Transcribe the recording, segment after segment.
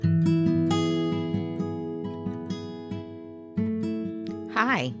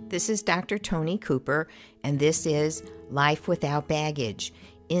Hi, this is Dr. Toni Cooper, and this is Life Without Baggage,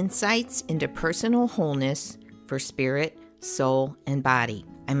 Insights into Personal Wholeness for Spirit, Soul, and Body.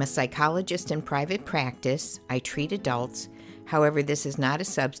 I'm a psychologist in private practice. I treat adults. However, this is not a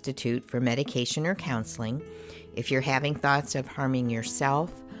substitute for medication or counseling. If you're having thoughts of harming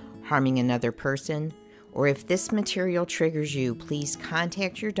yourself, harming another person, or if this material triggers you, please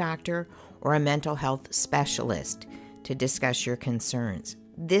contact your doctor or a mental health specialist to discuss your concerns.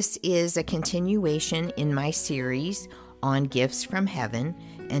 This is a continuation in my series on gifts from heaven,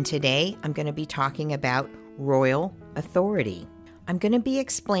 and today I'm going to be talking about royal authority. I'm going to be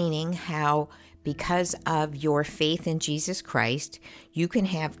explaining how, because of your faith in Jesus Christ, you can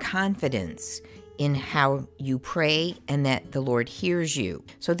have confidence in how you pray and that the Lord hears you.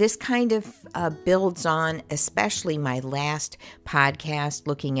 So this kind of builds on especially my last podcast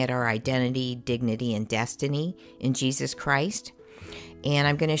looking at our identity, dignity, and destiny in Jesus Christ. And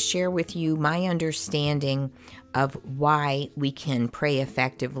I'm going to share with you my understanding of why we can pray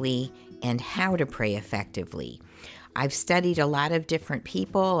effectively and how to pray effectively. I've studied a lot of different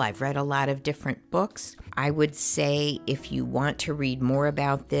people. I've read a lot of different books. I would say if you want to read more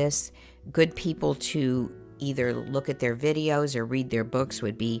about this, good people to either look at their videos or read their books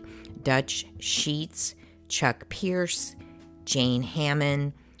would be Dutch Sheets, Chuck Pierce, Jane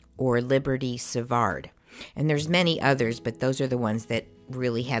Hamon, or Liberty Savard. And there's many others, but those are the ones that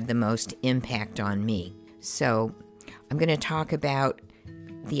really had the most impact on me. So I'm going to talk about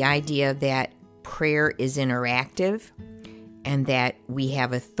the idea that prayer is interactive and that we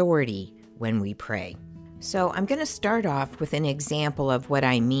have authority when we pray. So I'm going to start off with an example of what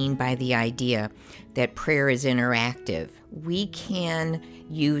I mean by the idea that prayer is interactive. We can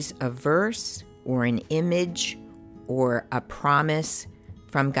use a verse or an image or a promise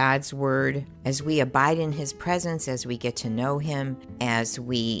from God's Word as we abide in His presence, as we get to know Him, as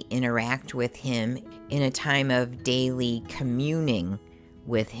we interact with Him in a time of daily communing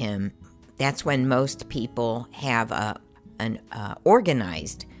with Him. That's when most people have an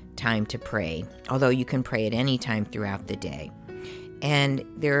organized time to pray, although you can pray at any time throughout the day. And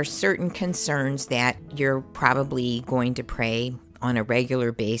there are certain concerns that you're probably going to pray on a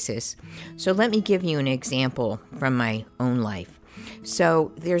regular basis. So let me give you an example from my own life.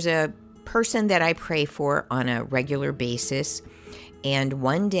 So there's a person that I pray for on a regular basis. And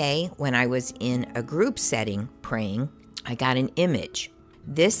one day when I was in a group setting praying, I got an image.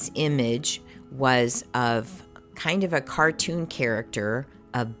 This image was of kind of a cartoon character,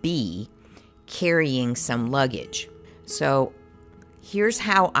 a bee, carrying some luggage. So here's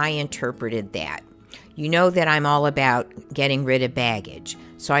how I interpreted that. You know that I'm all about getting rid of baggage.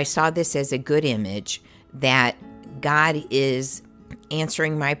 So I saw this as a good image that God is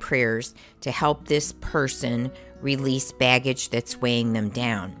answering my prayers to help this person release baggage that's weighing them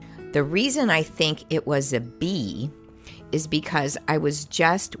down. The reason I think it was a bee is because I was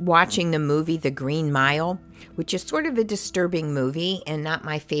just watching the movie The Green Mile, which is sort of a disturbing movie and not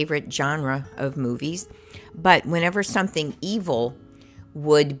my favorite genre of movies. But whenever something evil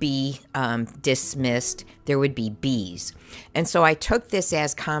would be dismissed, there would be bees. And so I took this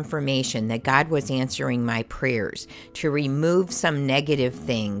as confirmation that God was answering my prayers to remove some negative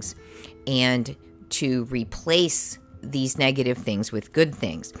things and to replace these negative things with good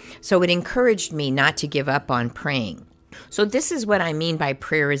things. So it encouraged me not to give up on praying. So this is what I mean by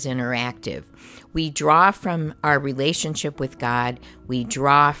prayer is interactive. We draw from our relationship with God. We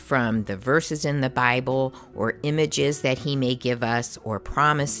draw from the verses in the Bible or images that He may give us or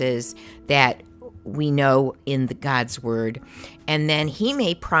promises that we know in God's Word. And then He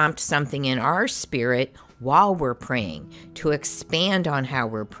may prompt something in our spirit while we're praying to expand on how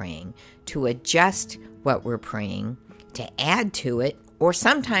we're praying, to adjust what we're praying, to add to it, or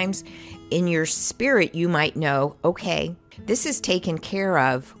sometimes in your spirit you might know, okay, this is taken care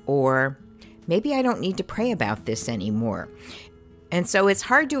of, or maybe I don't need to pray about this anymore. And so it's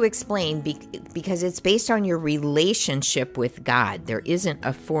hard to explain because it's based on your relationship with God. There isn't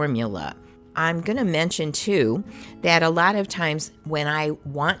a formula. I'm going to mention too that a lot of times when I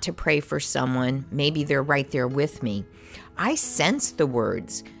want to pray for someone, maybe they're right there with me, I sense the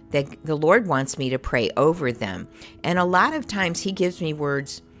words that the Lord wants me to pray over them. And a lot of times He gives me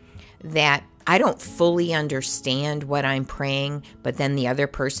words that I don't fully understand what I'm praying, but then the other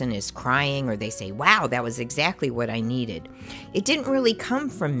person is crying or they say, wow, that was exactly what I needed. It didn't really come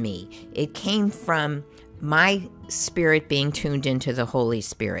from me. It came from my spirit being tuned into the Holy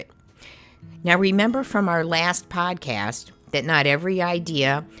Spirit. Now, remember from our last podcast that not every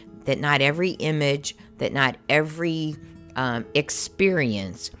idea, that not every image, that not every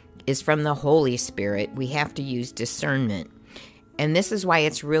experience is from the Holy Spirit. We have to use discernment. And this is why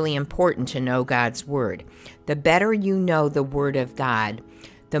it's really important to know God's Word. The better you know the Word of God,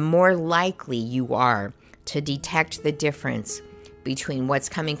 the more likely you are to detect the difference between what's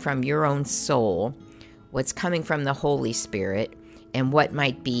coming from your own soul, what's coming from the Holy Spirit, and what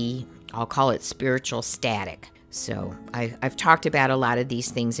might be, I'll call it spiritual static. So I've talked about a lot of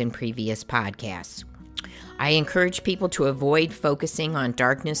these things in previous podcasts. I encourage people to avoid focusing on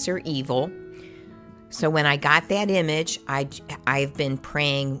darkness or evil. So when I got that image, I've been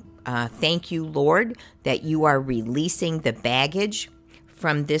praying, thank you, Lord, that you are releasing the baggage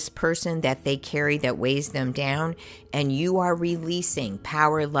from this person that they carry that weighs them down, and you are releasing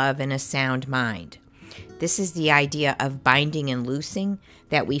power, love, and a sound mind. This is the idea of binding and loosing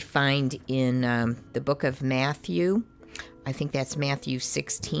that we find in the book of Matthew. I think that's Matthew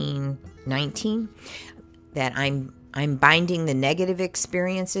 16:19, that I'm binding the negative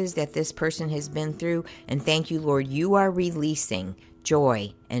experiences that this person has been through, and thank you, Lord, you are releasing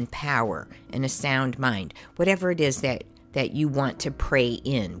joy and power and a sound mind. Whatever it is that you want to pray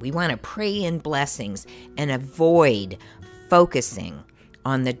in. We want to pray in blessings and avoid focusing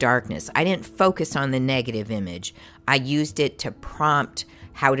on the darkness. I didn't focus on the negative image. I used it to prompt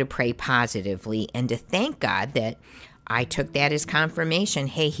how to pray positively and to thank God that I took that as confirmation.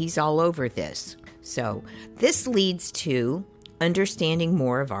 Hey, he's all over this. So this leads to understanding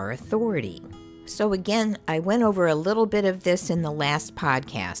more of our authority. So again, I went over a little bit of this in the last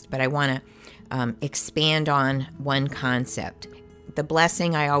podcast, but I want to expand on one concept. The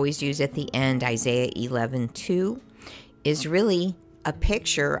blessing I always use at the end, Isaiah 11:2, is really a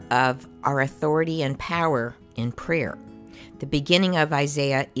picture of our authority and power in prayer. The beginning of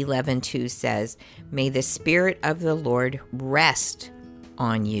Isaiah 11:2 says, "May the Spirit of the Lord rest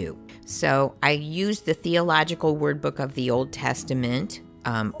on you." So I used the Theological Word Book of the Old Testament,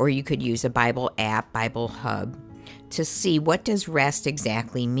 or you could use a Bible app, Bible Hub, to see what does rest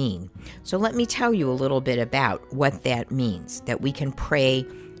exactly mean. So let me tell you a little bit about what that means, that we can pray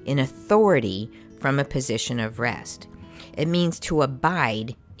in authority from a position of rest. It means to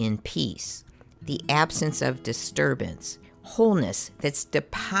abide in peace, the absence of disturbance, wholeness that's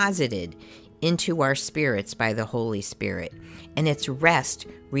deposited into our spirits by the Holy Spirit, and it's rest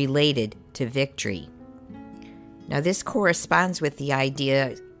related to victory. Now this corresponds with the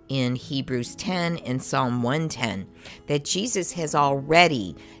idea in Hebrews 10 and Psalm 110, that Jesus has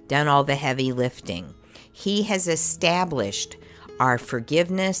already done all the heavy lifting. He has established our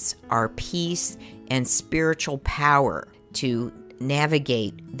forgiveness, our peace, and spiritual power to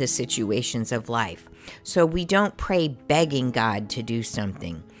navigate the situations of life. So we don't pray begging God to do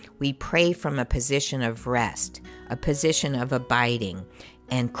something. We pray from a position of rest, a position of abiding,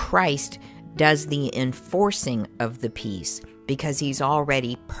 and Christ does the enforcing of the peace, because he's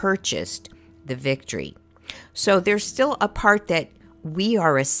already purchased the victory. So there's still a part that we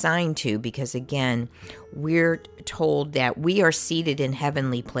are assigned to, because again, we're told that we are seated in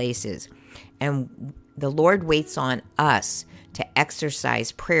heavenly places, and the Lord waits on us to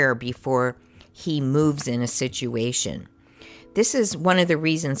exercise prayer before he moves in a situation. This is one of the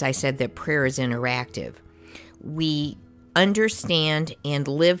reasons I said that prayer is interactive. We understand and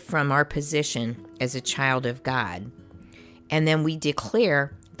live from our position as a child of God, and then we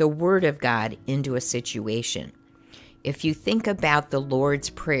declare the Word of God into a situation. If you think about the Lord's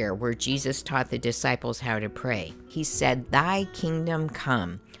Prayer, where Jesus taught the disciples how to pray, he said, "Thy kingdom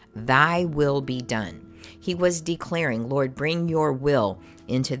come, thy will be done." He was declaring, Lord, bring your will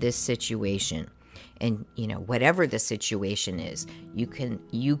into this situation. And, whatever the situation is, you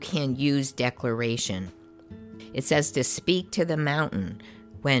can use declaration. It says to speak to the mountain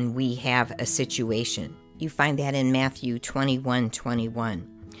when we have a situation. You find that in Matthew 21:21.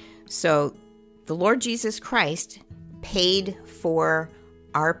 So the Lord Jesus Christ paid for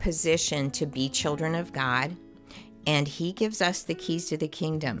our position to be children of God, and he gives us the keys to the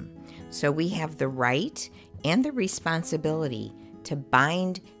kingdom. So we have the right and the responsibility to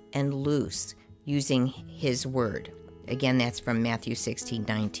bind and loose using his word. Again, that's from Matthew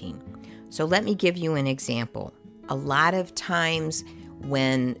 16:19. So let me give you an example. A lot of times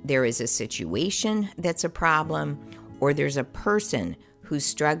when there is a situation that's a problem, or there's a person who's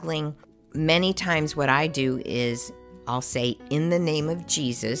struggling, many times what I do is I'll say, in the name of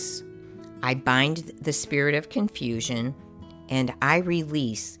Jesus, I bind the spirit of confusion, and I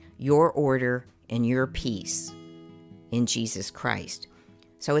release your order and your peace in Jesus Christ.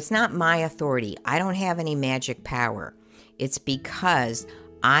 So it's not my authority. I don't have any magic power. It's because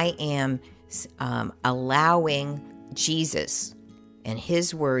I am allowing Jesus and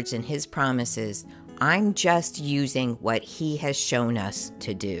his words and his promises. I'm just using what he has shown us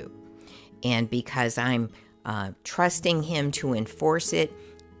to do. And because I'm trusting Him to enforce it.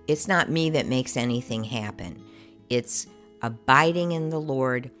 It's not me that makes anything happen. It's abiding in the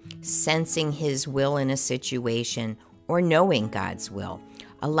Lord, sensing His will in a situation, or knowing God's will.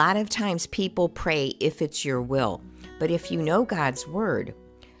 A lot of times people pray, if it's your will. But if you know God's word,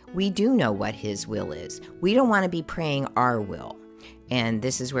 we do know what His will is. We don't want to be praying our will. And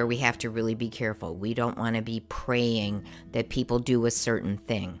this is where we have to really be careful. We don't want to be praying that people do a certain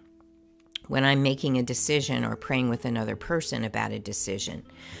thing. When I'm making a decision or praying with another person about a decision,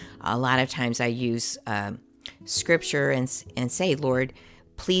 a lot of times I use scripture and say, Lord,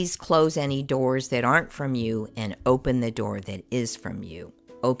 please close any doors that aren't from you and open the door that is from you.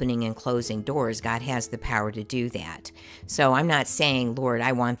 Opening and closing doors, God has the power to do that. So I'm not saying, Lord,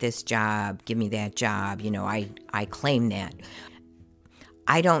 I want this job, give me that job. I claim that.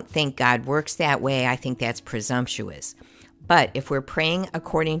 I don't think God works that way. I think that's presumptuous. But if we're praying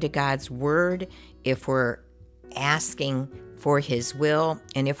according to God's word, if we're asking for His will,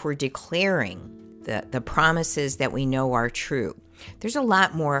 and if we're declaring the promises that we know are true, there's a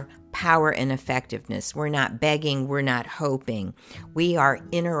lot more power and effectiveness. We're not begging, we're not hoping. We are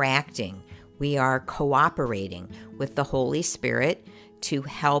interacting. We are cooperating with the Holy Spirit to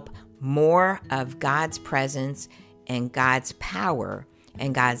help more of God's presence and God's power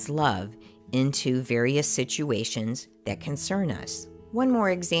and God's love into various situations that concern us. One more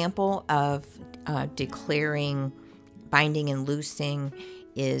example of declaring, binding and loosing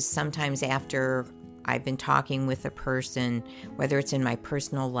is sometimes after I've been talking with a person, whether it's in my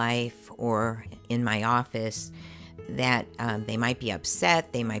personal life or in my office, that they might be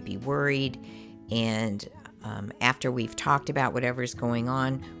upset, they might be worried, and after we've talked about whatever's going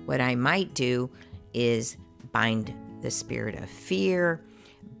on, what I might do is bind the spirit of fear,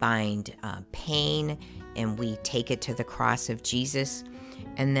 bind pain, and we take it to the cross of Jesus.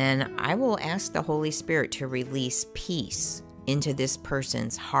 And then I will ask the Holy Spirit to release peace into this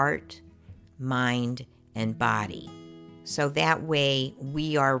person's heart, mind, and body. So that way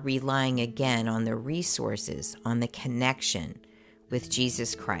we are relying again on the resources, on the connection with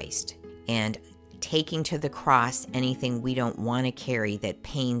Jesus Christ, and taking to the cross anything we don't want to carry that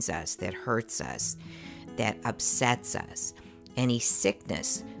pains us, that hurts us, that upsets us, any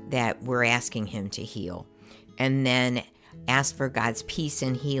sickness that we're asking Him to heal. And then ask for God's peace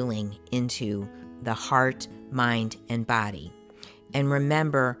and healing into the heart, mind, and body. And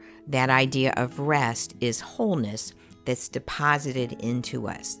remember, that idea of rest is wholeness that's deposited into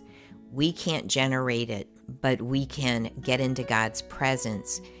us. We can't generate it, but we can get into God's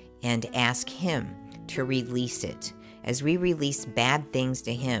presence and ask Him to release it. As we release bad things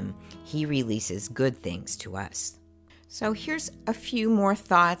to Him, He releases good things to us. So here's a few more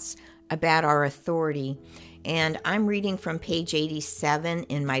thoughts about our authority. And I'm reading from page 87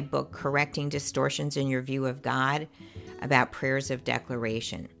 in my book, Correcting Distortions in Your View of God, about prayers of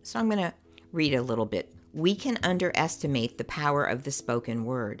declaration. So I'm going to read a little bit. We can underestimate the power of the spoken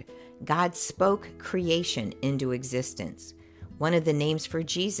word. God spoke creation into existence. One of the names for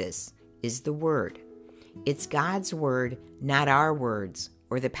Jesus is the Word. It's God's word, not our words,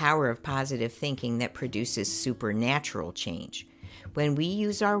 or the power of positive thinking that produces supernatural change. When we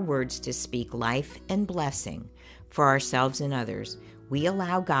use our words to speak life and blessing for ourselves and others, we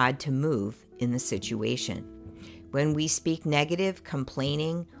allow God to move in the situation. When we speak negative,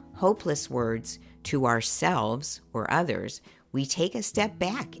 complaining, hopeless words to ourselves or others, we take a step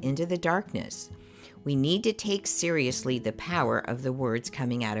back into the darkness. We need to take seriously the power of the words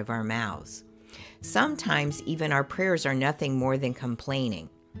coming out of our mouths. Sometimes even our prayers are nothing more than complaining.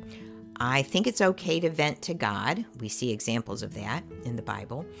 I think it's okay to vent to God. We see examples of that in the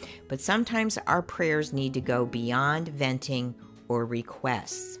Bible. But sometimes our prayers need to go beyond venting or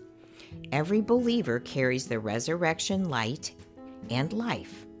requests. Every believer carries the resurrection light and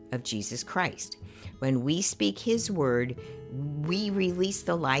life of Jesus Christ. When we speak His word, we release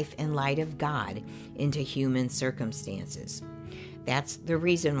the life and light of God into human circumstances. That's the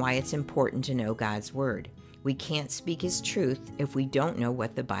reason why it's important to know God's word. We can't speak His truth if we don't know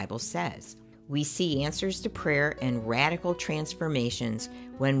what the Bible says. We see answers to prayer and radical transformations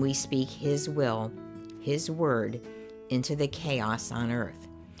when we speak His will, His word, into the chaos on earth.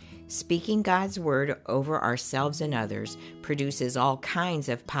 Speaking God's word over ourselves and others produces all kinds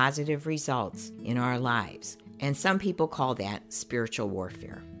of positive results in our lives. And some people call that spiritual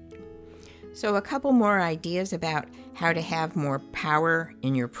warfare. So a couple more ideas about how to have more power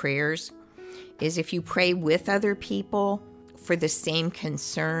in your prayers is if you pray with other people for the same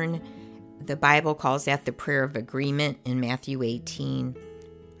concern. The Bible calls that the prayer of agreement in Matthew 18.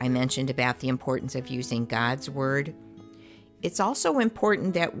 I mentioned about the importance of using God's word. It's also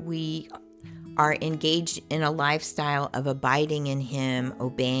important that we are engaged in a lifestyle of abiding in Him,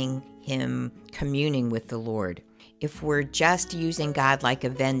 obeying Him, communing with the Lord. If we're just using God like a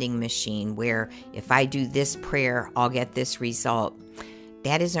vending machine where if I do this prayer, I'll get this result,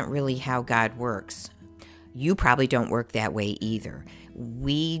 that isn't really how God works. You probably don't work that way either.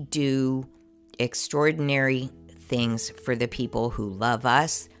 We do extraordinary things for the people who love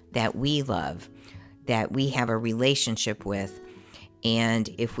us, that we love, that we have a relationship with. And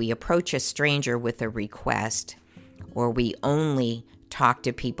if we approach a stranger with a request, or we only talk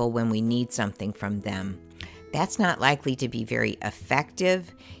to people when we need something from them, that's not likely to be very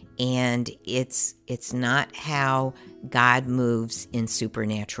effective, and it's not how God moves in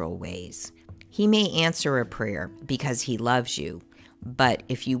supernatural ways. He may answer a prayer because He loves you, but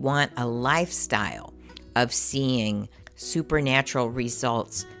if you want a lifestyle of seeing supernatural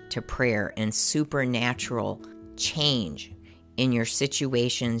results to prayer and supernatural change in your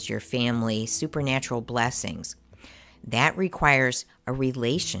situations, your family, supernatural blessings, that requires a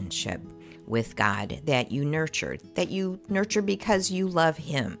relationship with God that you nurture because you love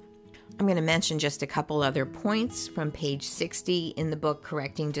Him. I'm going to mention just a couple other points from page 60 in the book,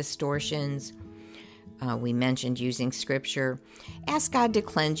 Correcting Distortions. We mentioned using scripture. Ask God to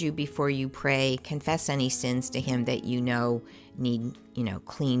cleanse you before you pray. Confess any sins to Him that you know need,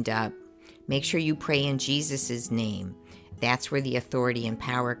 cleaned up. Make sure you pray in Jesus' name. That's where the authority and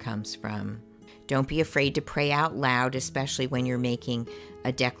power comes from. Don't be afraid to pray out loud, especially when you're making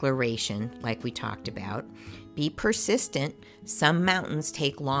a declaration like we talked about. Be persistent. Some mountains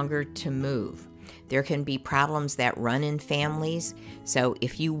take longer to move. There can be problems that run in families. So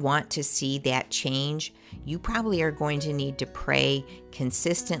if you want to see that change, you probably are going to need to pray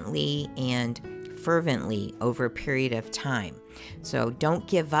consistently and fervently over a period of time. So don't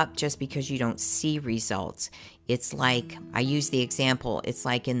give up just because you don't see results. It's like, I use the example, it's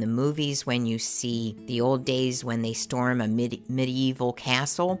like in the movies when you see the old days when they storm a medieval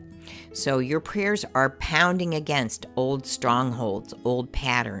castle. So your prayers are pounding against old strongholds, old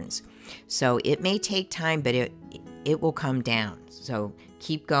patterns. So it may take time, but it will come down. So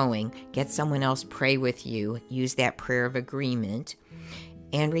keep going. Get someone else pray with you. Use that prayer of agreement.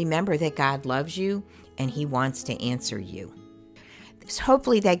 And remember that God loves you and He wants to answer you. So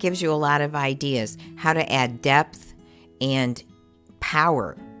hopefully that gives you a lot of ideas how to add depth and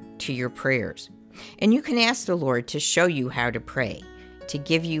power to your prayers. And you can ask the Lord to show you how to pray, to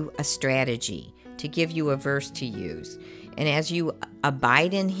give you a strategy, to give you a verse to use. And as you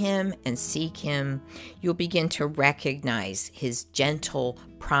abide in Him and seek Him, you'll begin to recognize His gentle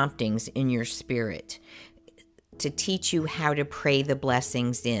promptings in your spirit to teach you how to pray the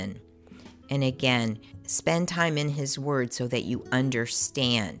blessings in. And again, spend time in His Word so that you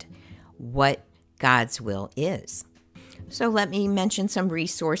understand what God's will is. So let me mention some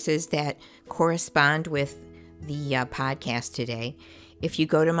resources that correspond with the podcast today. If you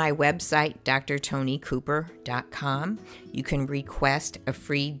go to my website, drtonycooper.com, you can request a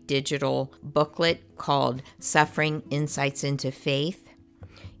free digital booklet called Suffering Insights into Faith.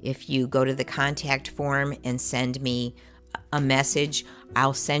 If you go to the contact form and send me a message,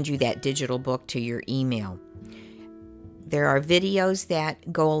 I'll send you that digital book to your email. There are videos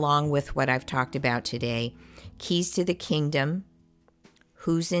that go along with what I've talked about today. Keys to the Kingdom,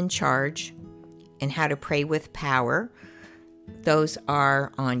 Who's in Charge, and How to Pray with Power. Those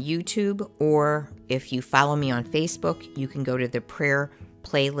are on YouTube, or if you follow me on Facebook, you can go to the prayer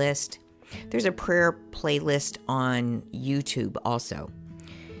playlist. There's a prayer playlist on YouTube also.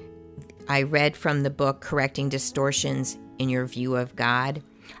 I read from the book Correcting Distortions in Your View of God.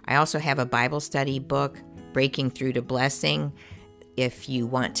 I also have a Bible study book, Breaking Through to Blessing, if you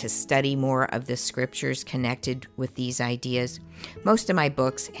want to study more of the scriptures connected with these ideas. Most of my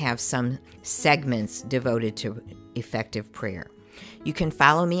books have some segments devoted to effective prayer. You can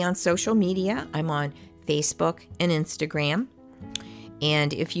follow me on social media. I'm on Facebook and Instagram.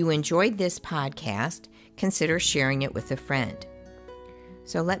 And if you enjoyed this podcast, consider sharing it with a friend.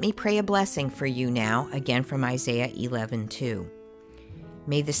 So let me pray a blessing for you now, again from Isaiah 11:2.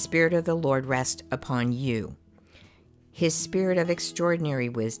 May the Spirit of the Lord rest upon you, His Spirit of extraordinary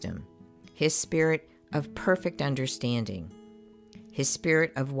wisdom, His Spirit of perfect understanding, His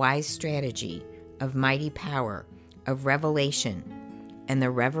Spirit of wise strategy, of mighty power, of revelation, and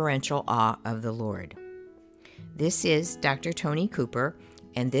the reverential awe of the Lord. This is Dr. Tony Cooper,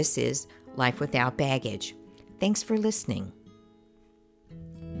 and this is Life Without Baggage. Thanks for listening.